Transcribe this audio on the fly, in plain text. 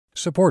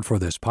Support for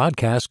this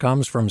podcast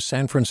comes from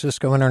San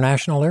Francisco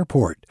International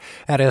Airport.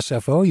 At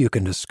SFO, you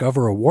can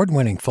discover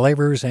award-winning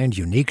flavors and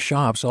unique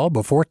shops all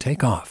before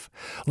takeoff.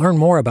 Learn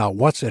more about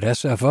what's at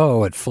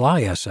SFO at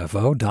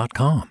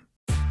flysfo.com.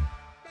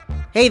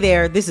 Hey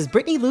there, this is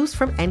Brittany Luce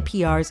from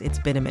NPR's It's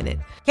Been a Minute.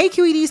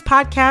 KQED's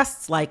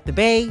podcasts like The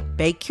Bay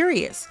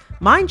Curious,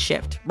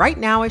 Mindshift, Right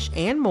Nowish,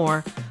 and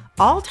more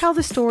all tell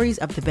the stories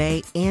of the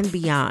Bay and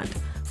beyond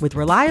with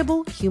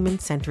reliable,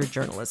 human-centered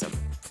journalism.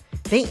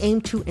 They aim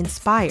to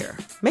inspire,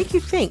 make you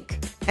think,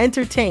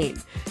 entertain,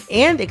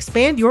 and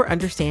expand your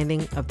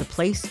understanding of the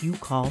place you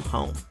call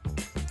home.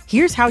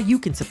 Here's how you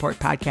can support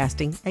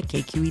podcasting at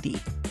KQED.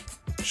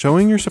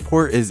 Showing your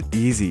support is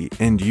easy,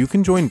 and you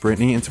can join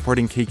Brittany in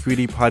supporting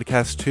KQED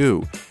Podcast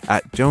too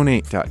at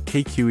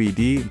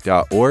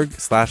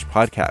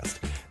donate.kqed.org/podcast.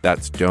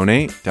 That's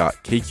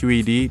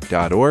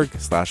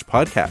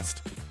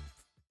donate.kqed.org/podcast.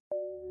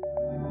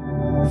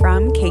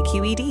 From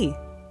KQED.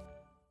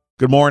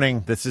 Good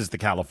morning. This is the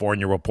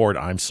California Report.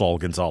 I'm Saul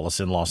Gonzalez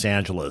in Los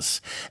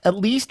Angeles. At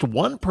least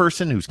one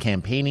person who's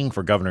campaigning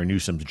for Governor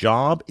Newsom's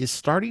job is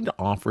starting to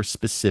offer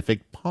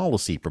specific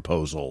policy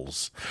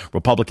proposals.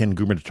 Republican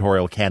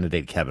gubernatorial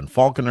candidate Kevin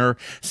Faulconer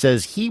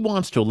says he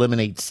wants to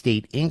eliminate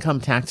state income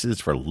taxes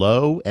for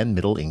low and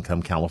middle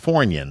income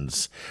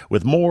Californians.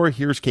 With more,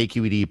 here's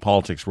KQED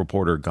politics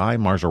reporter Guy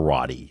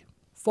Marzorati.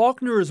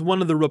 Faulconer is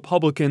one of the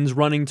Republicans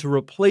running to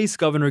replace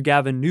Governor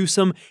Gavin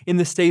Newsom in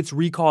the state's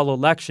recall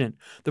election.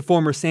 The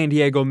former San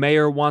Diego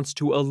mayor wants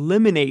to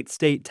eliminate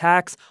state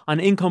tax on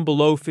income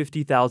below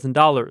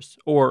 $50,000,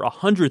 or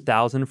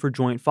 $100,000 for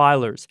joint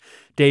filers.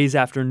 Days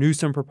after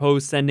Newsom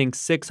proposed sending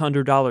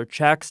 $600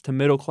 checks to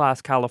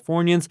middle-class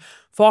Californians,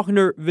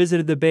 Faulconer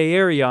visited the Bay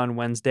Area on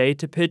Wednesday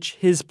to pitch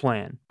his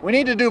plan. We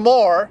need to do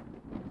more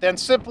than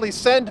simply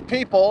send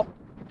people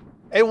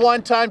a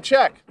one-time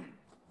check.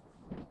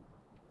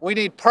 We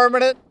need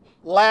permanent,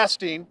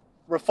 lasting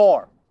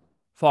reform.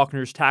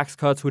 Faulconer's tax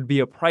cuts would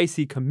be a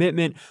pricey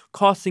commitment,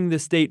 costing the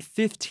state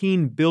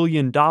 $15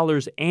 billion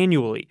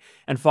annually.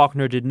 And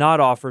Faulconer did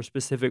not offer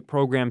specific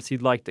programs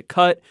he'd like to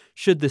cut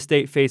should the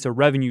state face a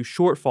revenue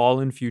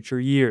shortfall in future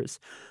years.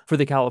 For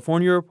the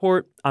California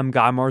Report, I'm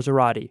Guy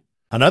Marzorati.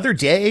 Another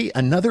day,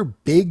 another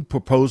big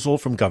proposal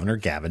from Governor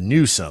Gavin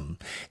Newsom.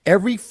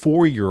 Every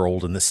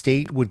 4-year-old in the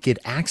state would get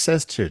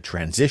access to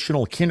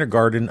transitional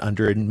kindergarten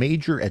under a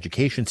major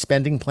education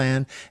spending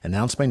plan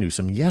announced by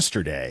Newsom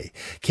yesterday.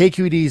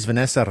 KQED's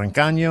Vanessa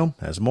Rancaño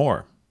has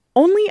more.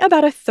 Only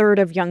about a third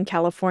of young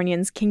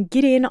Californians can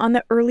get in on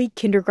the early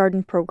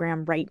kindergarten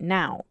program right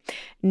now.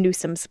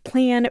 Newsom's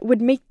plan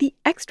would make the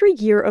extra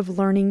year of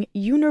learning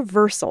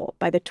universal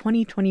by the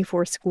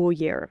 2024 school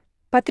year.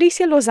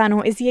 Patricia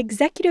Lozano is the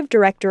executive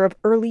director of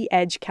Early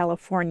Edge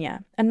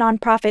California, a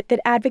nonprofit that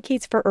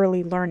advocates for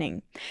early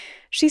learning.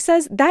 She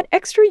says that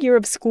extra year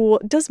of school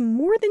does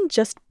more than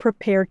just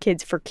prepare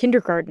kids for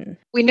kindergarten.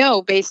 We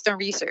know, based on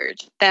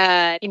research,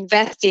 that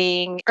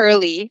investing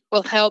early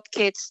will help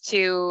kids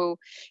to,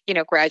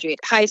 graduate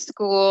high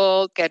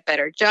school, get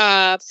better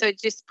jobs. So it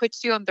just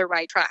puts you on the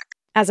right track.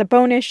 As a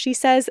bonus, she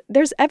says,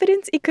 there's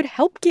evidence it could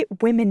help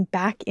get women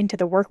back into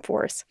the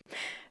workforce.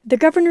 The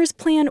governor's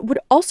plan would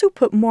also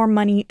put more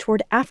money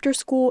toward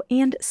after-school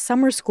and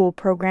summer school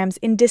programs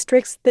in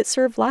districts that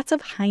serve lots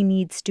of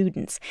high-need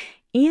students,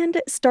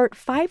 and start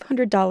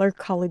 $500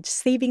 college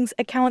savings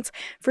accounts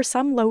for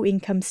some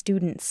low-income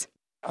students.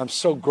 I'm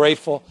so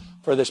grateful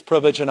for this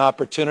privilege and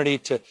opportunity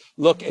to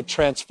look at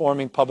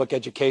transforming public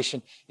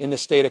education in the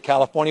state of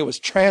California. It was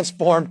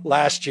transformed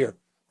last year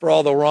for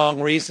all the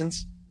wrong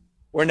reasons.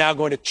 We're now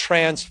going to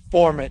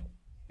transform it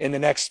in the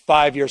next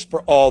 5 years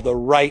for all the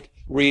right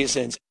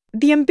reasons.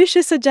 The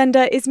ambitious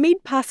agenda is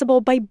made possible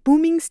by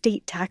booming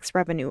state tax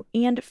revenue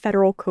and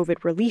federal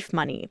COVID relief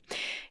money.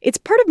 It's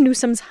part of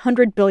Newsom's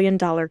 $100 billion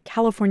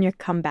California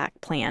comeback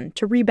plan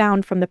to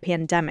rebound from the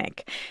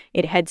pandemic.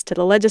 It heads to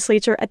the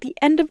legislature at the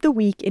end of the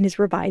week in his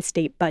revised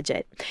state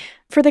budget.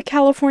 For the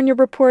California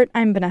Report,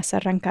 I'm Vanessa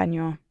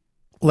Rancaño.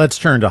 Let's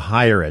turn to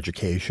higher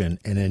education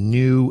and a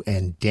new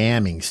and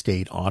damning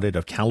state audit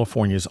of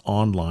California's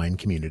online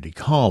community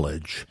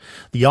college.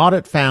 The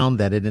audit found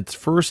that in its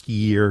first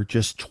year,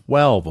 just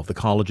 12 of the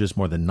college's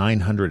more than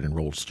 900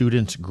 enrolled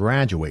students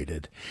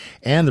graduated.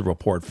 And the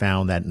report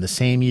found that in the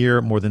same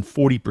year, more than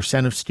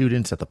 40% of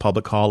students at the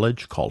public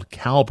college, called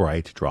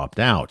Calbright, dropped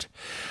out.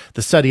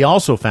 The study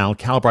also found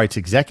Calbright's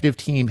executive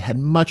team had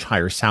much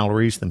higher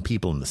salaries than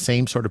people in the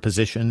same sort of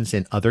positions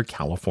in other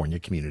California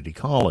community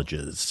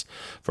colleges.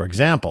 For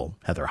example,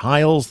 Heather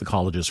Hiles, the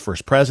college's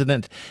first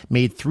president,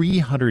 made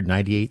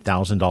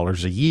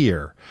 $398,000 a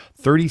year,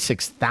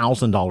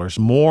 $36,000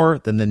 more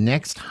than the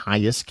next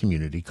highest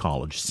community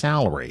college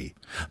salary.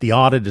 The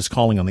audit is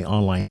calling on the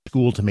online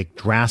school to make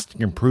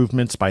drastic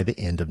improvements by the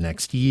end of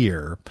next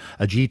year.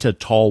 Ajita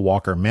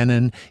Talwalkar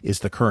Menon is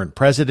the current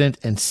president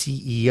and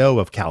CEO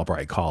of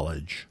Calbright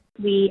College.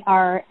 We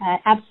are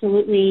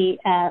absolutely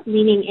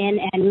leaning in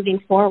and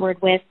moving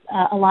forward with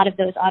a lot of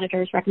those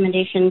auditors'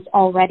 recommendations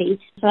already.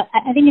 So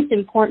I think it's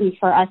important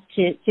for us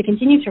to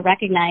continue to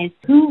recognize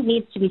who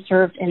needs to be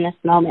served in this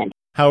moment.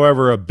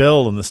 However, a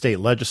bill in the state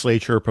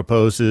legislature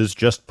proposes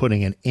just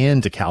putting an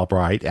end to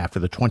Calbright after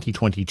the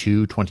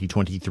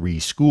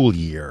 2022-2023 school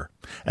year.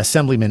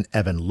 Assemblyman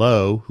Evan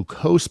Lowe, who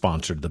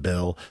co-sponsored the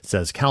bill,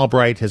 says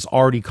Calbright has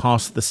already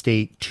cost the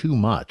state too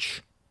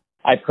much.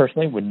 I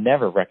personally would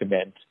never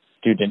recommend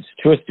to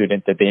a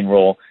student that they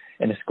enroll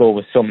in a school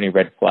with so many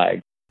red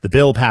flags. The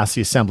bill passed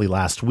the Assembly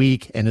last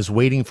week and is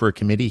waiting for a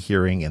committee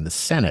hearing in the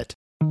Senate.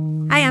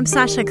 Hi, I'm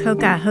Sasha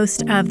Koka,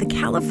 host of the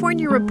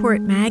California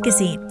Report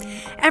magazine.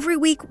 Every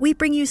week, we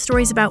bring you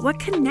stories about what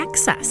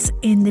connects us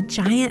in the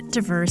giant,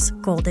 diverse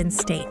Golden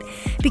State.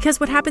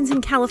 Because what happens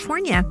in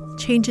California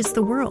changes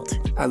the world.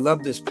 I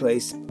love this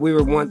place. We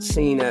were once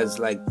seen as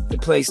like the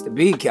place to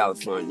be,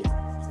 California.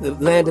 The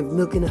land of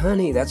milk and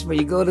honey. That's where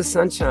you go to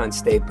Sunshine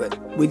State,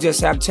 but we just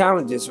have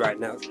challenges right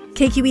now.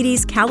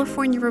 KQED's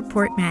California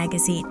Report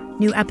magazine.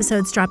 New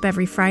episodes drop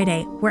every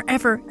Friday,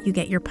 wherever you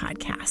get your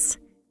podcasts.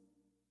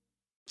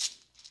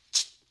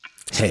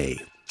 Hey,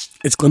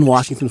 it's Glenn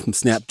Washington from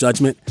Snap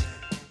Judgment.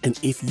 And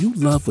if you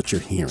love what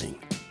you're hearing,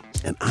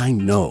 and I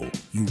know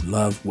you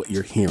love what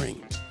you're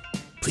hearing,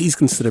 please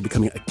consider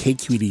becoming a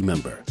KQED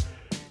member.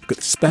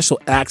 Get special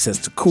access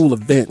to cool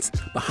events,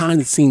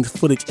 behind-the-scenes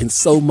footage, and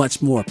so much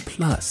more.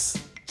 Plus,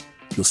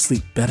 you'll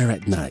sleep better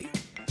at night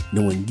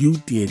knowing you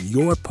did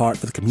your part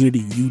for the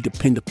community you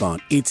depend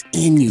upon. It's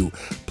in you.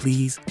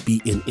 Please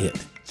be in it.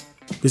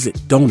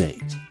 Visit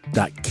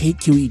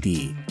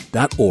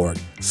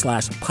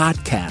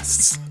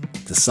donate.kqed.org/podcasts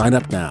to sign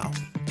up now.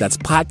 That's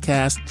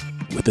podcast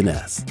with an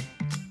S.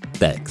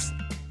 Thanks.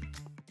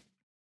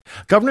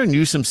 Governor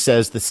Newsom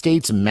says the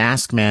state's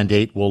mask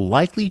mandate will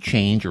likely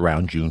change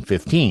around June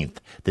 15th,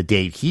 the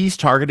date he's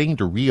targeting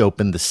to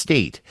reopen the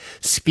state.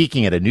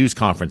 Speaking at a news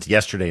conference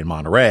yesterday in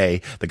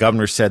Monterey, the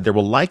governor said there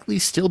will likely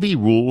still be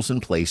rules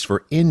in place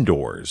for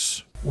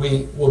indoors.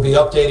 We will be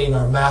updating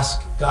our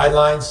mask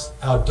guidelines,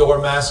 outdoor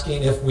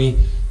masking, if we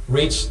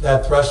reach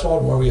that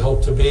threshold where we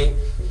hope to be.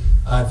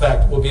 In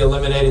fact, we'll be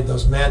eliminating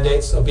those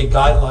mandates. There'll be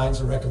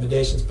guidelines and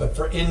recommendations, but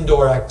for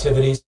indoor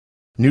activities.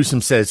 Newsom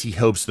says he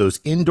hopes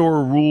those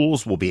indoor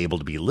rules will be able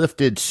to be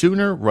lifted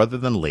sooner rather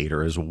than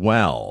later as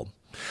well.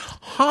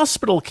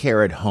 Hospital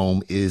care at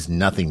home is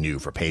nothing new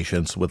for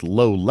patients with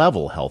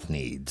low-level health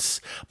needs.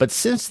 But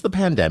since the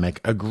pandemic,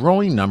 a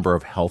growing number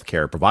of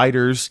healthcare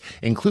providers,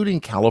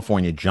 including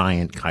California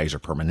giant Kaiser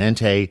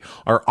Permanente,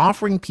 are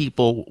offering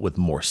people with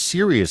more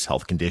serious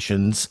health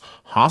conditions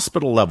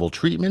hospital-level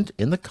treatment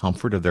in the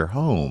comfort of their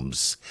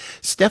homes.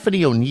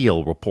 Stephanie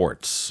O'Neill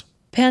reports.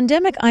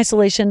 Pandemic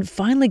isolation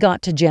finally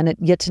got to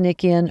Janet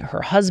Yetinikian,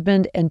 her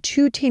husband, and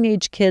 2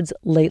 teenage kids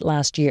late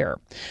last year.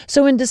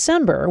 So in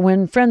December,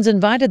 when friends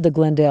invited the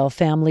Glendale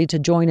family to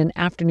join an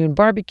afternoon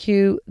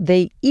barbecue,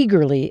 they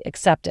eagerly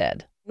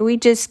accepted. We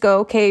just go,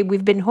 okay,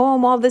 we've been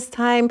home all this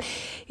time,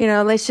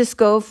 let's just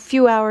go a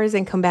few hours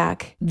and come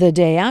back. The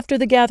day after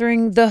the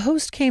gathering, the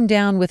host came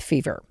down with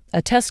fever.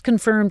 A test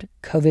confirmed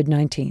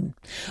COVID-19.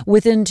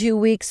 Within 2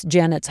 weeks,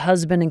 Janet's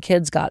husband and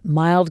kids got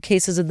mild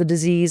cases of the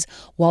disease,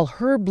 while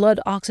her blood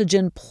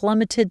oxygen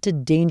plummeted to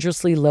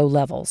dangerously low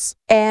levels.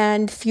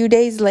 And a few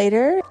days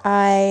later,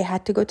 I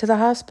had to go to the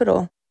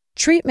hospital.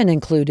 Treatment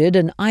included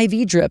an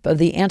IV drip of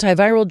the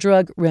antiviral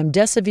drug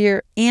remdesivir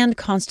and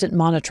constant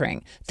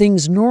monitoring,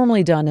 things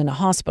normally done in a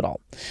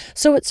hospital.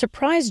 So it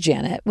surprised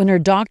Janet when her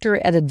doctor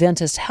at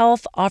Adventist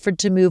Health offered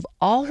to move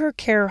all her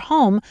care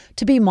home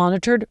to be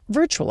monitored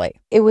virtually.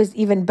 It was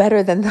even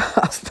better than the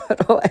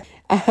hospital.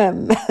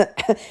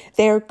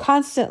 They're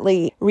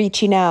constantly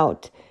reaching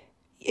out.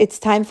 It's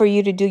time for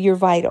you to do your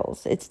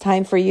vitals. It's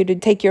time for you to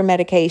take your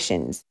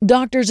medications.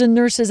 Doctors and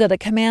nurses at a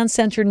command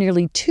center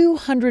nearly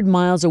 200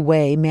 miles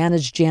away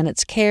manage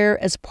Janet's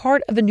care as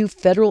part of a new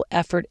federal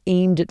effort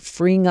aimed at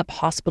freeing up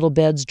hospital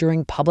beds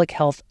during public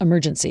health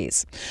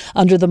emergencies.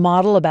 Under the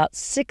model, about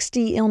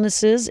 60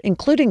 illnesses,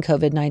 including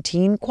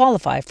COVID-19,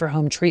 qualify for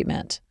home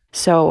treatment.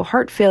 So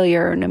heart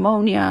failure,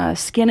 pneumonia,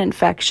 skin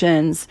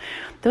infections,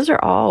 those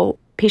are all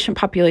patient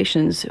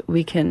populations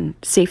we can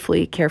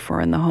safely care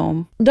for in the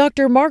home.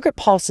 Dr. Margaret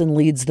Paulson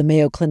leads the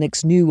Mayo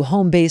Clinic's new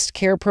home-based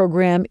care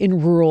program in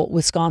rural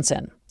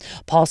Wisconsin.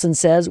 Paulson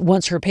says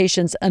once her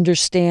patients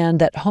understand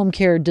that home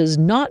care does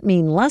not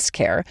mean less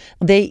care,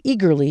 they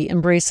eagerly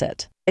embrace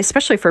it.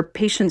 Especially for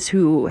patients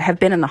who have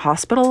been in the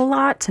hospital a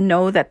lot, to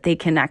know that they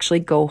can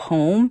actually go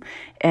home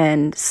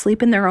and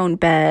sleep in their own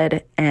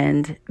bed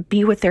and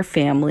be with their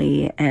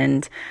family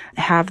and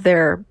have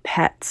their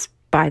pets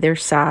by their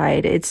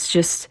side. It's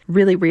just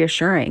really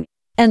reassuring.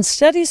 And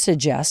studies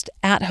suggest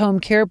at-home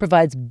care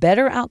provides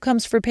better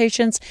outcomes for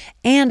patients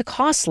and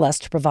costs less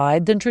to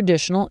provide than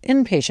traditional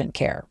inpatient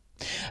care.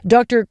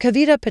 Dr.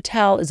 Kavita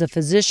Patel is a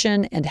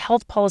physician and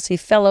health policy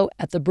fellow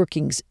at the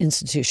Brookings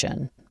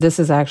Institution. This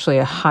is actually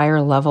a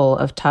higher level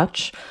of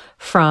touch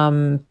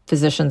from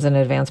physicians and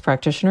advanced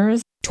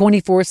practitioners.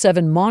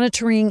 24/7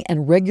 monitoring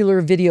and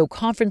regular video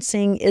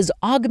conferencing is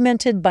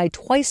augmented by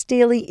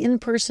twice-daily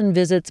in-person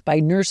visits by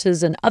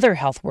nurses and other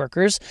health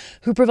workers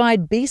who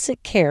provide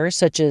basic care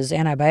such as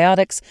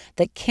antibiotics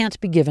that can't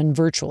be given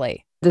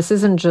virtually. This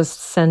isn't just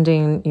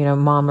sending,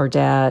 mom or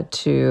dad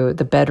to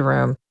the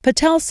bedroom.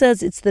 Patel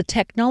says it's the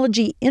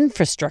technology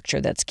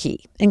infrastructure that's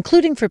key,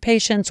 including for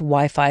patients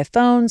Wi-Fi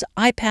phones,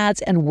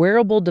 iPads, and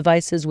wearable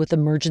devices with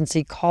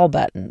emergency call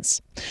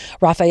buttons.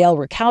 Raphael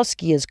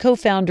Rakowski is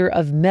co-founder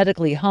of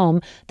Medically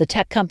Home, the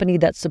tech company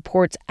that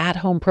supports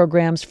at-home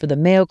programs for the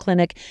Mayo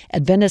Clinic,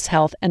 Adventist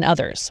Health, and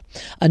others.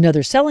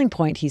 Another selling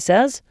point, he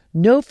says,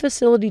 no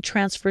facility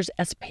transfers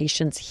as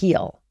patients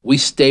heal. We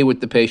stay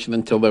with the patient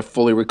until they're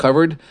fully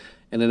recovered,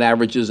 and it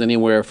averages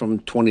anywhere from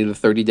 20 to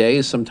 30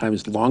 days,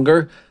 sometimes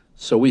longer.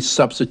 So we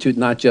substitute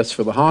not just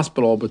for the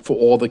hospital, but for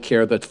all the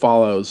care that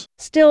follows.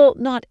 Still,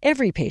 not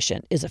every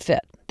patient is a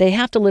fit. They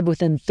have to live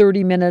within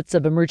 30 minutes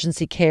of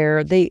emergency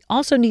care. They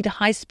also need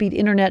high-speed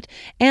internet,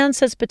 and,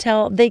 says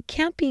Patel, they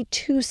can't be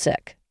too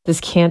sick. This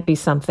can't be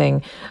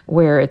something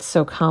where it's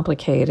so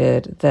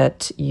complicated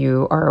that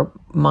you are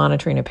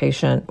monitoring a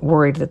patient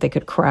worried that they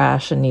could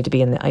crash and need to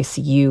be in the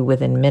ICU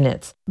within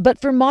minutes. But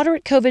for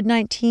moderate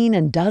COVID-19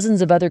 and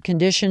dozens of other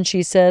conditions,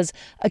 she says,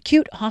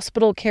 acute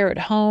hospital care at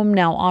home,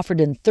 now offered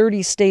in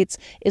 30 states,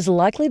 is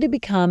likely to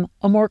become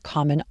a more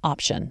common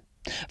option.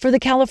 For the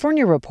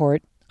California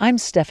Report, I'm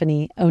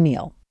Stephanie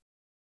O'Neill.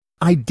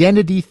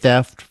 Identity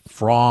theft,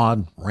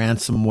 fraud,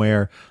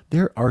 ransomware.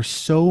 There are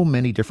so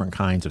many different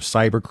kinds of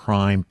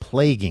cybercrime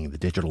plaguing the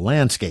digital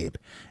landscape.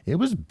 It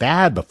was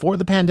bad before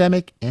the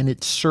pandemic, and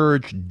it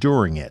surged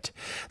during it.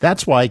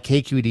 That's why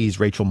KQED's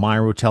Rachel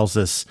Myrow tells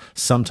us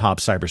some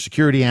top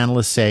cybersecurity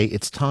analysts say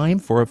it's time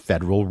for a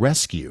federal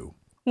rescue.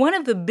 One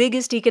of the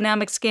biggest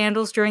economic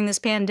scandals during this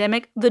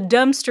pandemic, the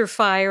dumpster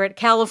fire at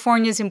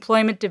California's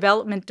Employment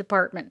Development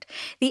Department.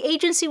 The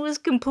agency was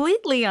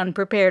completely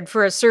unprepared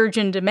for a surge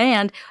in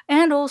demand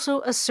and also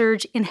a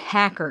surge in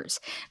hackers,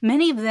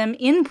 many of them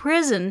in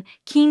prison,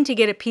 keen to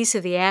get a piece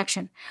of the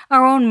action.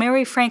 Our own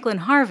Mary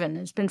Franklin Harvin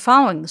has been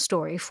following the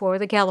story for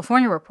the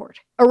California Report.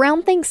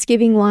 Around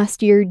Thanksgiving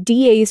last year,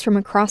 DAs from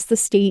across the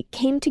state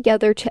came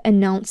together to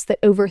announce that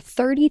over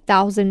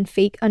 30,000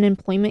 fake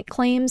unemployment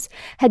claims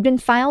had been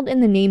filed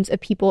in the names of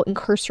people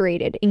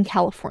incarcerated in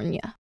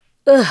California.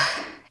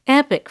 Ugh,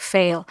 epic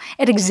fail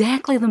at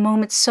exactly the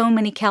moment so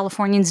many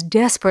Californians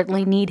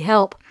desperately need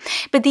help.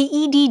 But the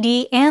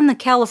EDD and the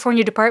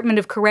California Department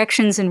of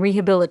Corrections and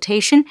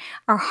Rehabilitation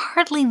are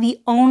hardly the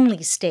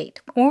only state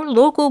or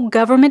local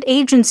government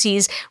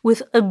agencies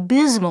with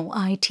abysmal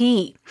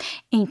IT.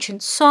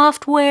 Ancient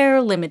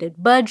software, limited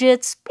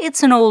budgets,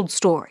 it's an old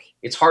story.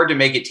 It's hard to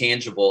make it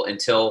tangible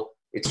until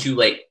it's too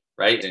late,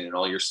 right? And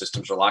all your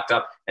systems are locked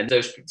up. And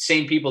those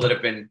same people that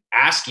have been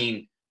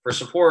asking for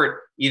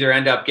support either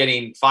end up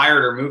getting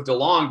fired or moved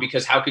along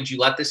because how could you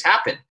let this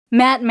happen?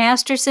 Matt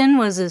Masterson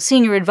was a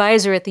senior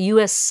advisor at the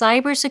U.S.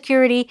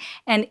 Cybersecurity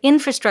and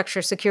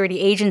Infrastructure Security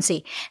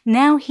Agency.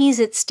 Now he's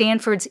at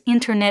Stanford's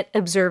Internet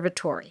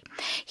Observatory.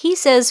 He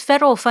says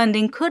federal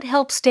funding could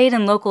help state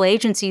and local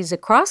agencies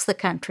across the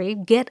country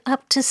get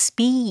up to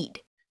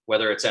speed.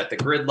 Whether it's at the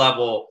grid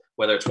level,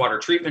 whether it's water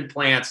treatment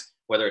plants,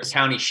 whether it's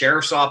county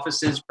sheriff's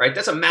offices, right?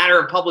 That's a matter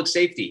of public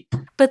safety.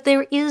 But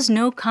there is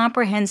no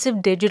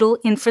comprehensive digital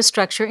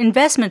infrastructure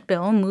investment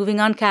bill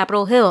moving on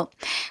Capitol Hill,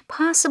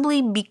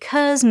 possibly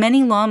because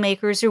many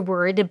lawmakers are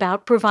worried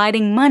about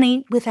providing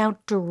money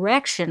without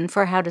direction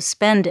for how to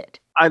spend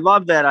it. I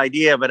love that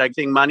idea, but I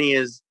think money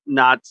is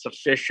not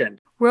sufficient.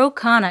 Ro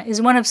Khanna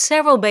is one of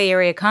several Bay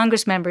Area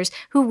Congress members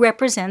who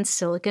represents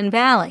Silicon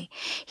Valley.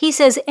 He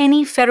says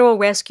any federal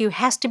rescue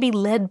has to be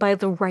led by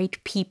the right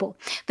people,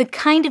 the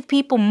kind of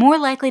people more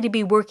likely to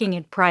be working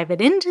in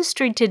private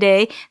industry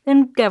today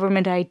than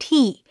government IT,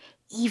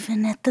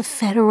 even at the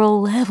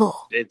federal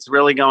level. It's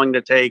really going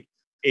to take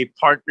a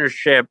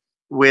partnership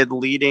with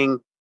leading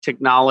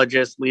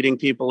technologists, leading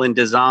people in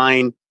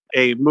design,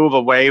 a move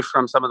away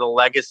from some of the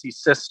legacy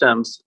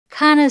systems.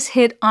 Khanna's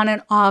hit on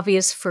an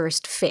obvious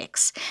first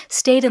fix.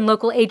 State and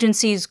local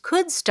agencies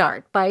could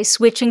start by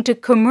switching to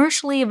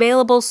commercially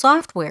available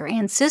software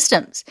and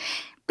systems.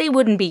 They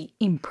wouldn't be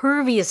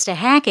impervious to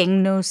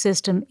hacking, no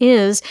system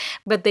is,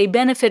 but they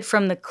benefit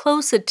from the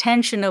close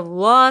attention of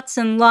lots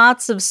and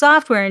lots of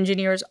software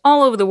engineers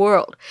all over the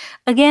world.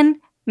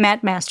 Again,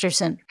 Matt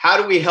Masterson. How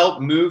do we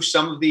help move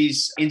some of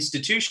these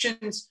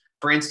institutions,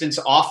 for instance,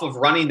 off of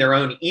running their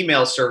own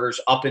email servers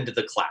up into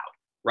the cloud?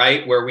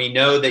 Right? Where we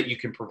know that you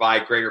can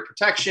provide greater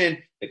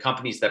protection. The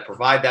companies that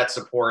provide that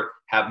support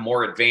have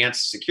more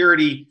advanced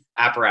security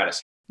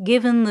apparatus.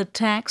 Given the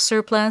tax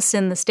surplus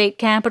in the state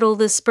capitol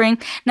this spring,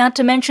 not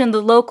to mention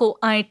the local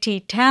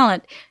IT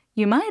talent,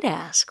 you might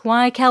ask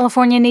why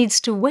California needs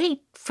to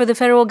wait for the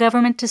federal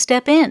government to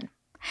step in.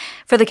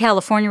 For the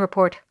California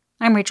Report,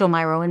 I'm Rachel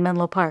Myrow in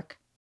Menlo Park.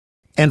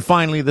 And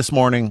finally this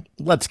morning,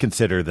 let's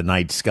consider the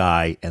night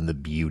sky and the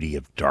beauty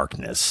of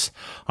darkness.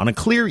 On a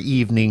clear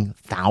evening,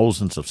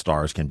 thousands of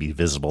stars can be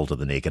visible to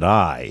the naked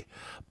eye.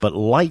 But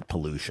light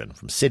pollution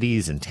from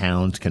cities and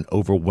towns can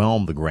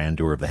overwhelm the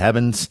grandeur of the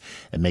heavens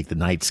and make the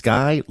night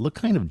sky look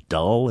kind of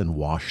dull and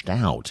washed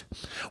out.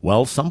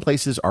 Well, some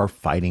places are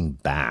fighting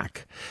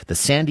back. The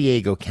San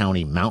Diego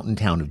County mountain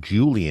town of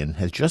Julian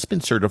has just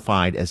been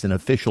certified as an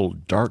official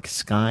dark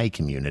sky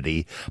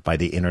community by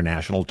the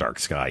International Dark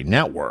Sky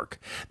Network.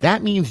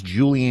 That means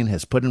Julian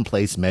has put in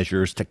place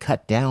measures to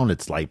cut down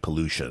its light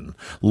pollution,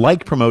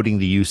 like promoting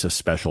the use of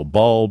special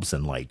bulbs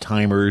and light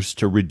timers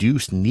to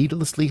reduce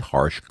needlessly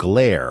harsh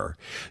glare.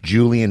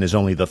 Julian is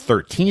only the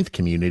 13th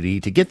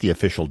community to get the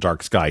official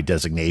dark sky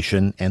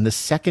designation and the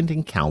second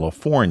in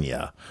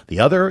California. The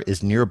other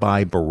is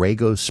nearby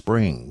Borrego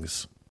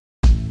Springs.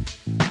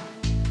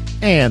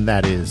 And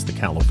that is the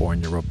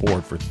California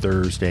Report for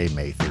Thursday,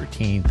 May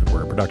 13th.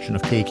 We're a production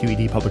of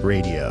KQED Public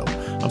Radio.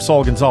 I'm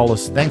Saul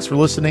Gonzalez. Thanks for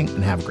listening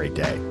and have a great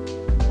day.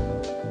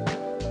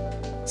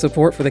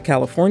 Support for the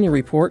California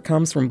Report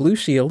comes from Blue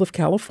Shield of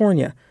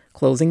California,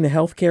 closing the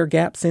healthcare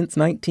gap since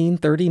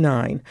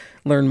 1939.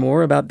 Learn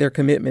more about their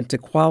commitment to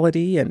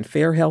quality and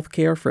fair health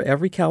care for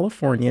every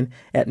Californian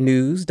at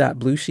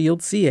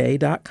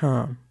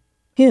news.blueshieldca.com.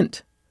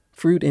 Hint: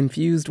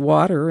 fruit-infused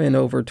water in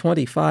over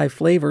 25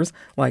 flavors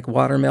like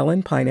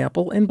watermelon,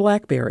 pineapple, and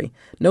blackberry.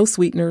 No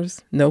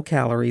sweeteners, no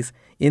calories,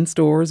 in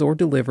stores or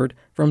delivered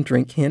from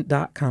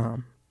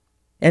drinkhint.com.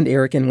 And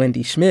Eric and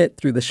Wendy Schmidt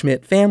through the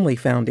Schmidt Family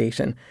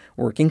Foundation,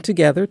 working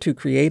together to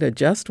create a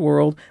just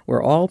world where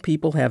all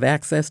people have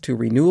access to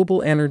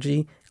renewable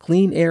energy,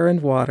 clean air and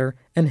water,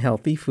 and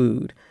healthy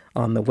food.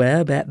 On the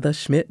web at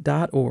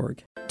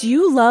theschmidt.org. Do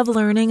you love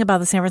learning about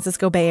the San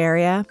Francisco Bay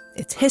Area?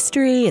 Its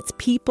history, its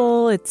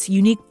people, its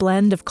unique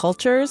blend of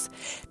cultures?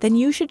 Then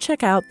you should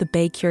check out the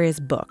Bay Curious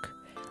book.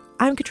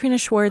 I'm Katrina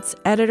Schwartz,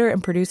 editor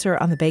and producer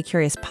on the Bay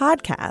Curious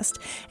podcast,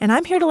 and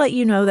I'm here to let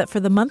you know that for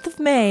the month of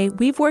May,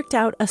 we've worked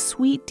out a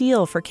sweet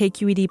deal for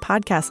KQED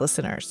podcast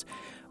listeners.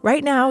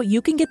 Right now,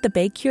 you can get the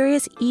Bay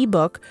Curious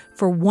ebook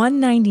for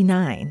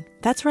 $1.99.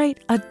 That's right,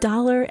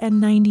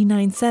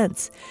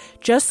 $1.99.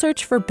 Just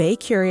search for Bay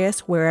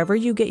Curious wherever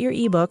you get your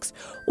ebooks,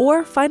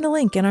 or find a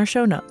link in our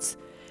show notes.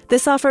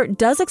 This offer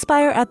does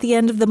expire at the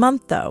end of the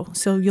month, though,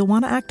 so you'll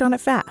want to act on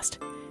it fast.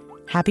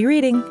 Happy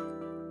reading!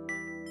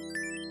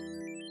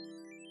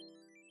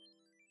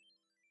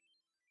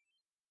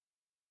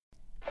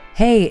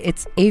 Hey,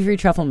 it's Avery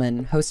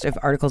Trufelman, host of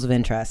Articles of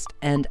Interest,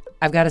 and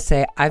I've got to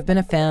say, I've been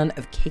a fan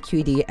of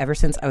KQED ever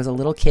since I was a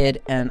little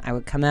kid, and I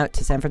would come out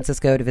to San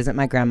Francisco to visit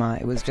my grandma.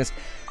 It was just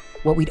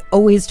what we'd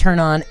always turn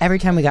on every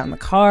time we got in the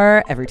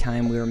car, every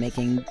time we were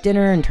making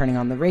dinner and turning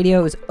on the radio.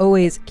 It was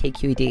always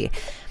KQED.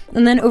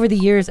 And then over the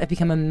years, I've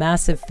become a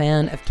massive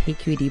fan of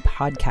KQED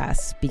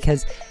podcasts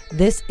because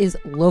this is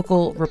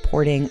local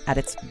reporting at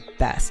its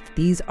best.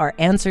 These are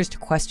answers to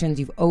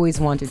questions you've always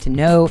wanted to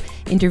know,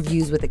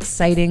 interviews with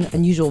exciting,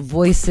 unusual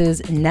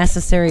voices,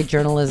 necessary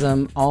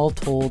journalism, all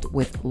told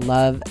with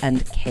love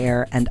and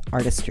care and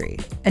artistry.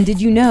 And did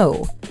you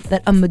know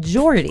that a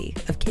majority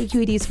of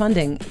KQED's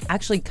funding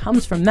actually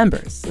comes from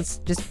members? It's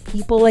just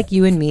people like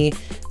you and me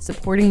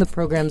supporting the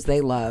programs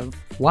they love,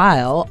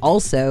 while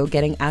also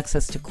getting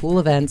access to cool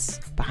events,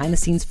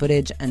 behind-the-scenes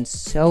footage, and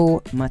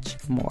so much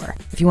more.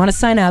 If you want to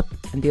sign up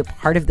and be a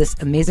part of this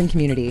amazing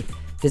community,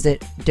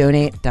 visit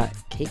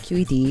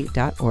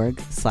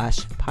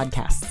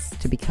donate.kqed.org/podcasts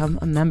to become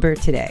a member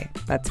today.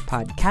 That's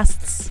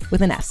podcasts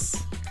with an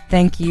S.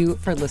 Thank you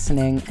for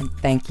listening, and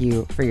thank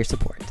you for your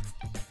support.